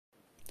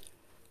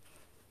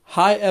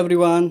Hi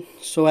everyone.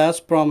 So as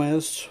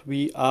promised,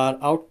 we are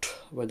out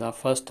with our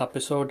first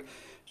episode.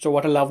 So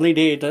what a lovely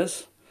day it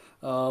is.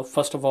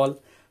 First of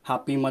all,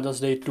 happy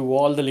Mother's Day to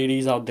all the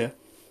ladies out there.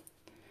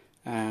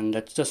 And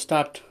let's just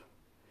start.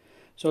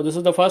 So this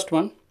is the first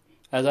one,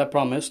 as I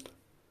promised,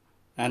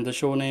 and the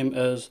show name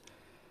is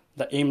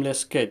The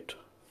Aimless Kid.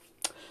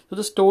 So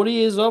the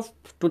story is of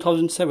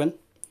 2007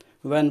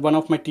 when one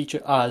of my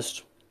teacher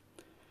asked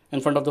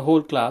in front of the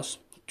whole class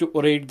to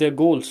orate their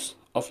goals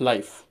of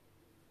life,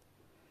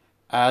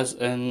 as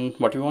in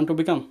what we want to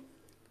become.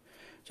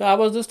 So I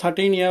was this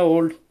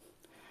 13-year-old,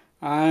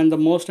 and the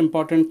most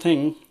important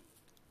thing,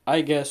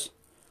 I guess,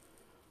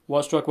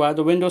 was to acquire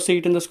the window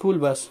seat in the school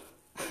bus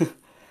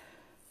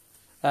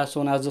as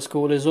soon as the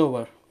school is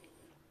over.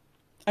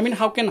 I mean,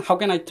 how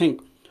can I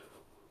think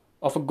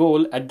of a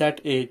goal at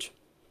that age?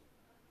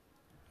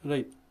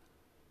 Right.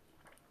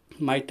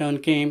 My turn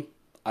came,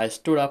 I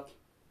stood up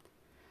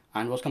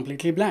and was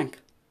completely blank.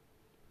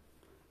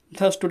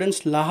 The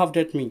students laughed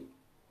at me,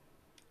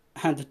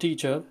 and the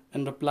teacher,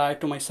 in reply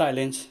to my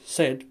silence,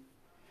 said,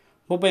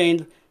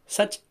 Bhupendra,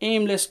 such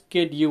aimless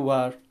kid you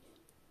are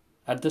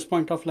at this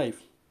point of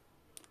life.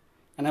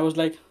 And I was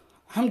like,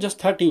 I'm just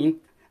 13,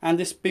 and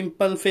these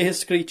pimple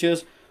faced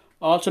creatures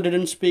also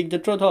didn't speak the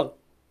truth all.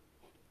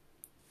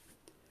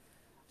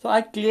 So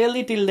I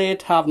clearly till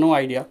date have no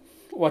idea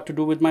what to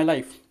do with my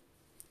life.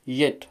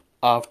 Yet,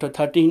 after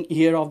 13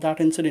 years of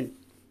that incident,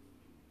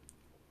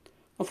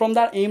 from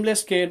that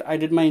aimless kid, I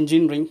did my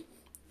engineering,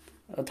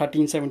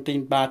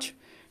 13-17 batch,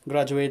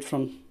 graduate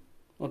from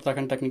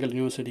Uttarakhand Technical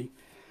University.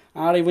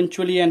 I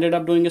eventually ended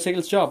up doing a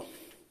sales job,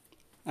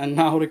 and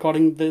now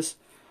recording this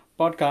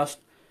podcast.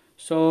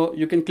 So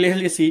you can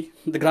clearly see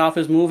the graph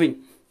is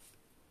moving.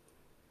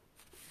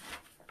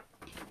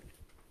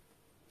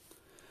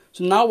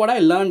 So now what I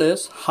learned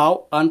is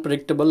how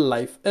unpredictable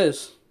life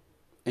is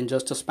in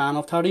just a span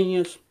of 13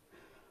 years.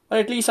 Or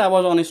at least I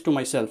was honest to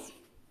myself.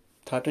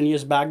 13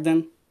 years back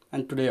then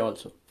and today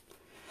also.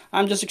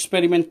 I'm just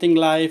experimenting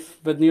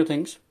life with new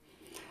things.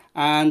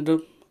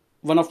 And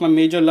one of my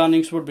major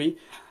learnings would be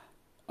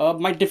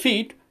my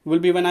defeat will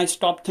be when I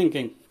stop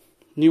thinking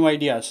new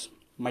ideas.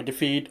 My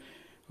defeat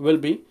will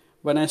be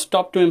when I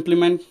stop to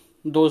implement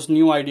those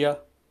new idea.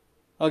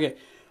 Okay,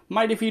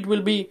 my defeat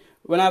will be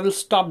when I will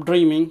stop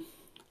dreaming,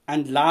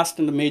 and last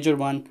and the major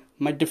one,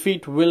 my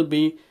defeat will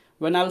be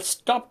when I'll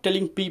stop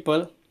telling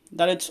people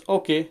that it's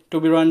okay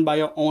to be run by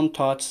your own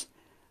thoughts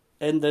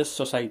in this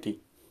society.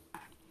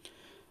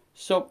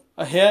 So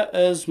here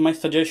is my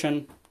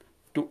suggestion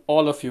to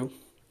all of you,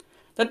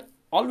 that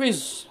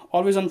always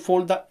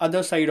unfold the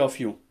other side of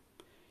you.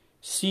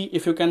 See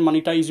if you can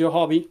monetize your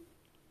hobby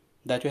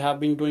that you have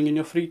been doing in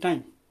your free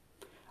time.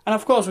 And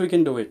of course, we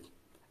can do it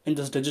in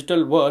this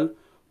digital world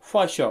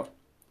for sure.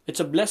 It's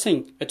a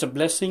blessing. It's a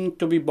blessing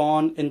to be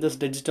born in this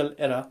digital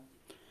era.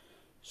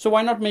 So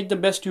why not make the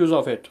best use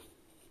of it?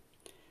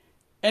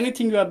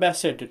 Anything you are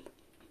best at it.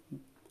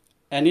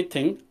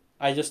 Anything,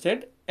 I just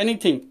said,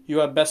 anything you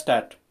are best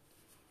at.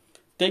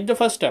 Take the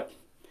first step.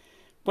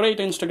 Create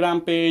an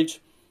Instagram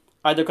page,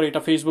 either create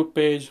a Facebook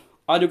page,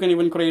 or you can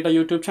even create a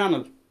YouTube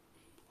channel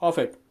of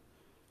it,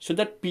 so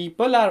that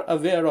people are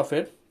aware of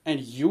it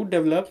and you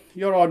develop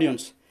your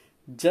audience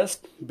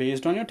just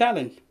based on your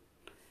talent.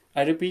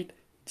 I repeat,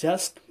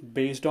 just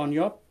based on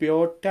your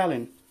pure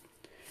talent.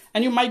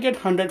 And you might get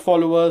 100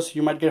 followers,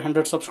 you might get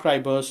 100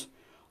 subscribers,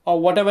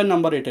 or whatever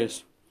number it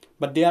is,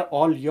 but they are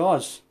all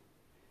yours.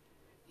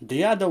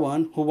 They are the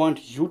one who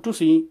want you to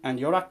see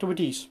and your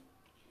activities.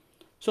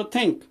 So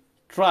think,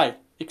 try,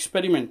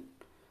 experiment,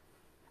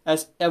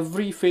 as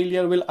every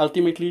failure will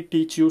ultimately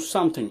teach you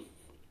something.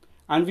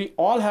 And we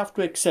all have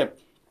to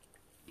accept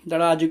that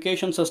our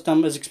education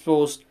system is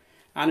exposed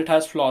and it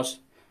has flaws,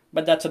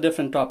 but that's a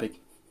different topic.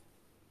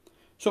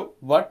 So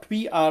what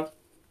we are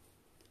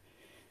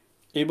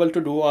able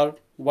to do, or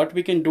what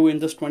we can do in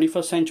this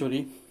 21st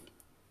century,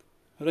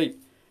 right,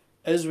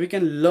 is we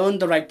can learn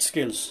the right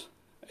skills.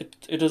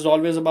 It is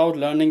always about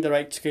learning the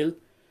right skill.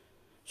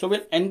 So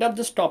we'll end up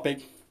this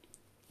topic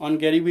on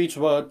Gary Vee's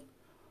word,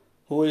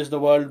 who is the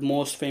world's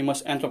most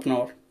famous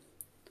entrepreneur,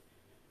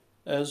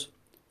 is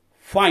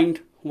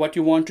find what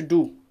you want to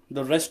do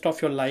the rest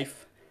of your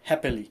life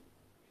happily.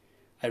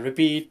 I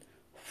repeat,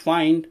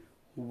 find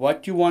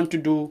what you want to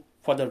do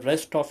for the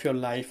rest of your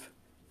life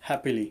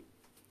happily.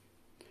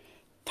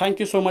 Thank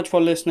you so much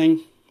for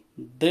listening.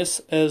 This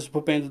is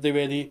Bhupendra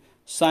Dwivedi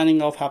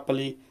signing off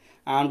happily,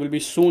 and will be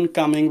soon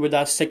coming with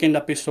our second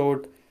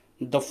episode,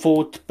 The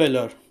Fourth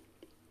Pillar.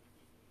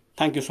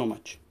 Thank you so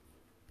much.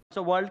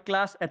 So, world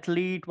class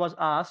athlete was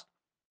asked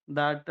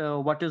that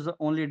what is the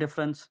only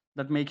difference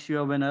that makes you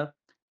a winner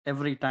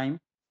every time?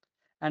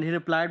 And he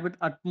replied with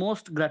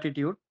utmost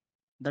gratitude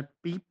that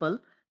people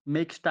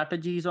make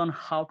strategies on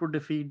how to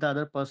defeat the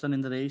other person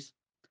in the race,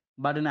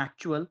 but in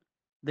actual,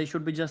 they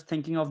should be just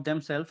thinking of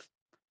themselves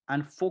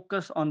and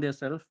focus on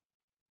themselves.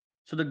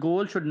 So the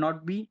goal should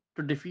not be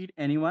to defeat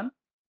anyone.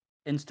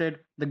 Instead,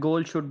 the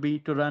goal should be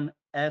to run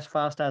as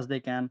fast as they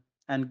can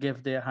and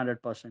give their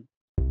 100%.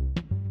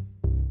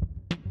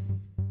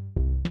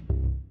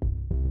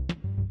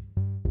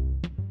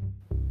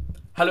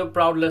 Hello,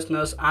 proud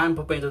listeners. I'm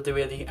Bhupendra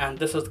Trivedi, and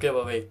this is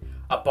Giveaway,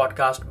 a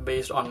podcast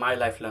based on my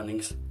life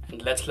learnings. And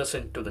let's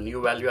listen to the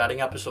new value adding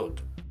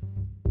episode.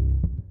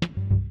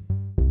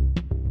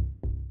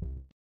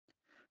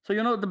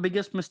 So, the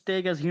biggest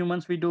mistake as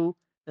humans we do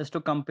is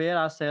to compare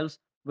ourselves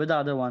with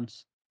other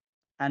ones,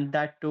 and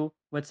that too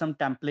with some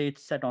templates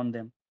set on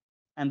them.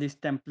 And these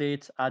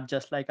templates are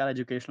just like our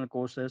educational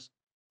courses.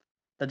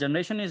 The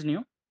generation is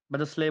new, but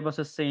the syllabus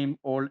is same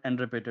old and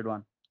repeated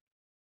one.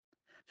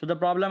 So the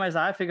problem, as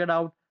I figured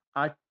out,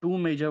 are two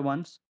major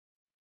ones.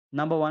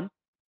 Number one,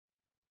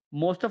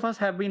 most of us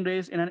have been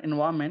raised in an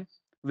environment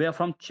where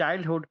from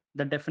childhood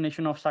the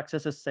definition of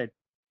success is set,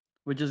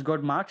 which is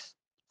good marks,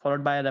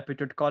 followed by a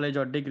reputed college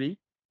or degree,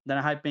 then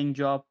a high paying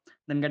job,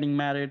 then getting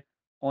married,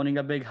 owning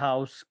a big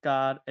house,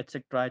 car,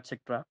 etc.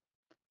 etc.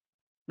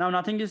 Now,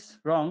 nothing is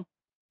wrong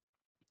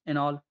in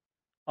all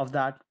of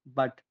that,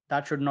 but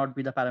that should not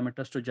be the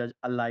parameters to judge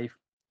a life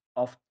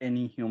of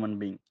any human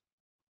being.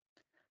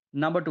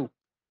 Number two,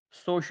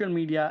 social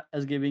media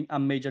is giving a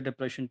major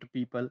depression to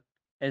people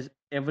as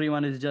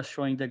everyone is just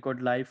showing their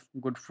good life,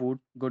 good food,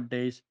 good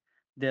days.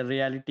 Their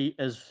reality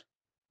is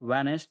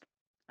vanished.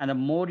 And the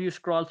more you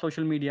scroll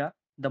social media,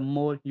 the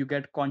more you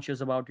get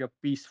conscious about your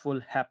peaceful,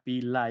 happy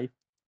life,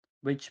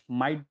 which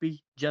might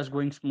be just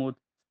going smooth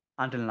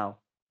until now.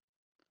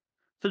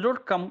 So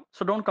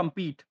don't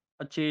compete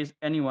or chase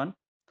anyone.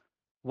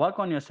 Work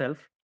on yourself,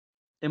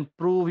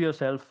 improve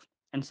yourself,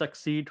 and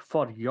succeed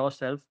for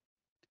yourself,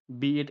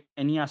 be it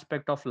any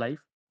aspect of life.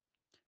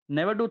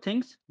 Never do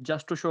things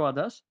just to show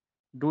others.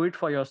 Do it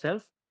for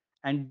yourself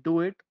and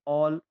do it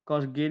all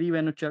because Gary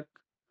Vaynerchuk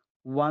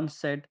once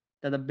said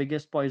that the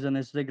biggest poison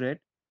is regret.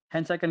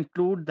 Hence, I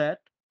conclude that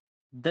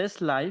this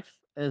life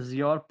is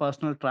your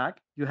personal track.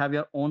 You have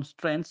your own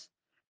strengths,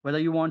 whether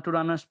you want to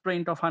run a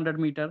sprint of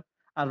 100-meter,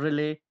 a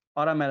relay,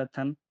 or a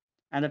marathon.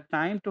 And the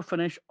time to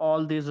finish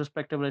all these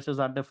respective races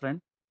are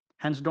different.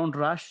 Hence, don't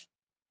rush,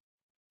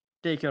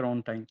 take your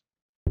own time.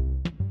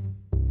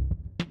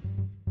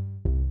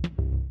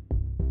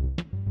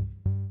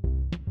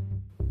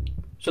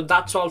 So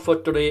that's all for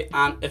today,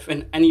 and if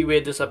in any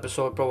way this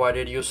episode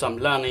provided you some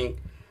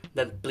learning,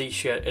 then please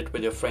share it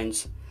with your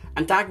friends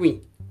and tag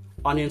me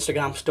on your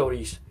Instagram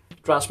stories.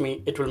 Trust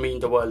me, it will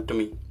mean the world to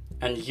me.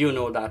 And you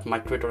know that my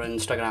Twitter and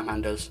Instagram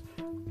handles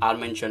are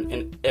mentioned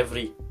in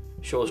every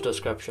show's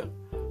description.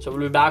 So we'll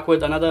be back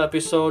with another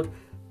episode.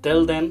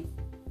 Till then,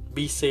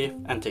 be safe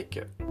and take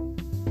care.